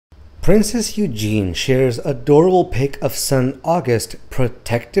Princess Eugenie shares adorable pic of son August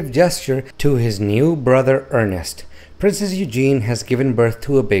protective gesture to his new brother Ernest. Princess Eugenie has given birth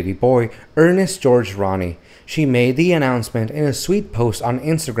to a baby boy, Ernest George Ronnie. She made the announcement in a sweet post on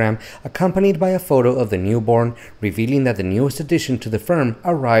Instagram accompanied by a photo of the newborn, revealing that the newest addition to the firm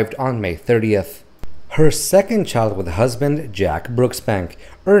arrived on May 30th. Her second child with husband, Jack Brooksbank.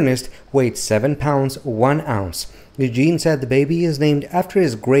 Ernest weighed 7 pounds 1 ounce. Eugenie said the baby is named after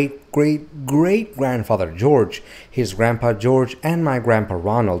his great-great-great-grandfather George, his grandpa George, and my grandpa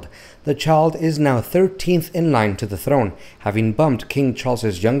Ronald. The child is now 13th in line to the throne, having bumped King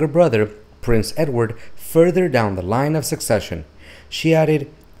Charles's younger brother, Prince Edward, further down the line of succession. She added,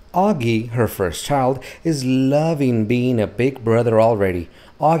 Augie, her first child, is loving being a big brother already.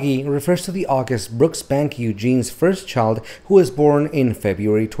 Augie refers to the August Brooksbank Eugenie's first child, who was born in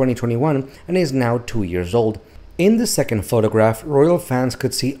February 2021 and is now 2 years old. In the second photograph, royal fans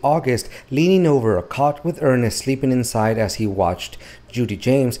could see August leaning over a cot with Ernest sleeping inside as he watched. Judy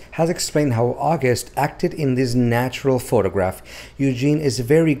James has explained how August acted in this natural photograph. Eugenie is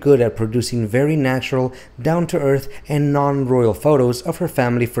very good at producing very natural, down-to-earth, and non-royal photos of her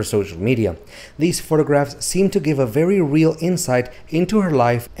family for social media. These photographs seem to give a very real insight into her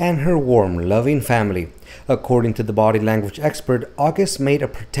life and her warm, loving family. According to the body language expert, August made a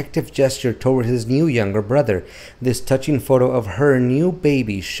protective gesture toward his new younger brother. This touching photo of her new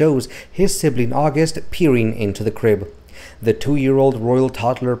baby shows his sibling August peering into the crib. The 2-year-old royal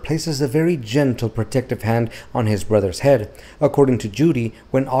toddler places a very gentle protective hand on his brother's head. According to Judy,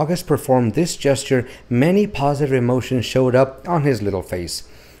 when August performed this gesture, many positive emotions showed up on his little face.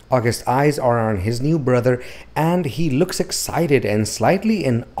 August's eyes are on his new brother, and he looks excited and slightly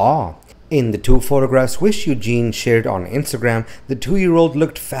in awe. In the two photographs which Eugenie shared on Instagram, the 2-year-old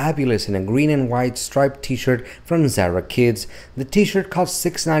looked fabulous in a green and white striped t-shirt from Zara Kids. The t-shirt cost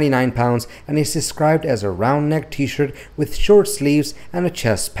 £6.99 and is described as a round-neck t-shirt with short sleeves and a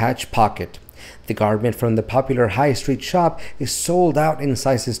chest patch pocket. The garment from the popular high street shop is sold out in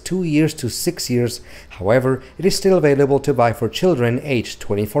sizes 2 years to 6 years. However, it is still available to buy for children aged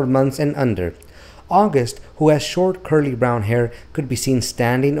 24 months and under. August, who has short curly brown hair, could be seen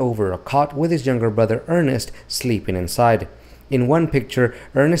standing over a cot with his younger brother Ernest sleeping inside. In one picture,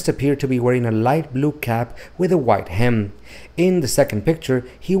 Ernest appeared to be wearing a light blue cap with a white hem. In the second picture,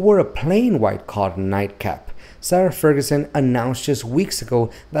 he wore a plain white cotton nightcap. Sarah Ferguson announced just weeks ago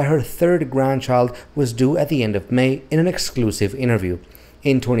that her third grandchild was due at the end of May in an exclusive interview.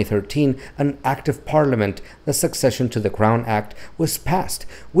 In 2013, an Act of Parliament, the Succession to the Crown Act, was passed,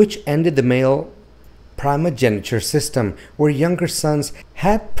 which ended the male primogeniture system, where younger sons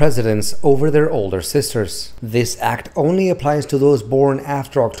had precedence over their older sisters. This act only applies to those born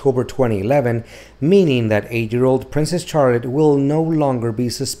after October 2011, meaning that 8-year-old Princess Charlotte will no longer be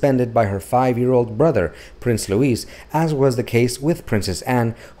suspended by her 5-year-old brother, Prince Louis, as was the case with Princess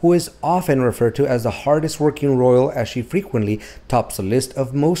Anne, who is often referred to as the hardest working royal as she frequently tops the list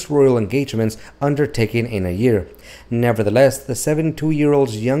of most royal engagements undertaken in a year. Nevertheless, the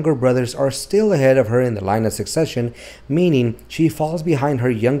 72-year-old's younger brothers are still ahead of her in the line of succession, meaning she falls behind her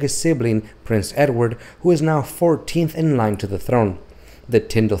youngest sibling, Prince Edward, who is now 14th in line to the throne. The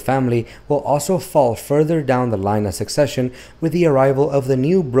Tyndall family will also fall further down the line of succession with the arrival of the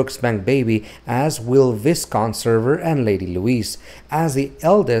new Brooksbank baby, as will Viscount Server and Lady Louise. As the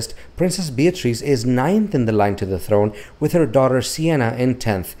eldest, Princess Beatrice is 9th in the line to the throne, with her daughter Sienna in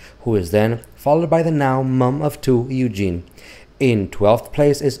 10th, who is then followed by the now mum of 2, Eugenie. In 12th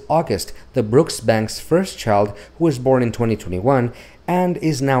place is August, the Brooksbank's first child, who was born in 2021 and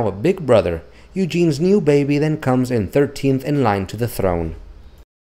is now a big brother. Eugenie's new baby then comes in 13th in line to the throne.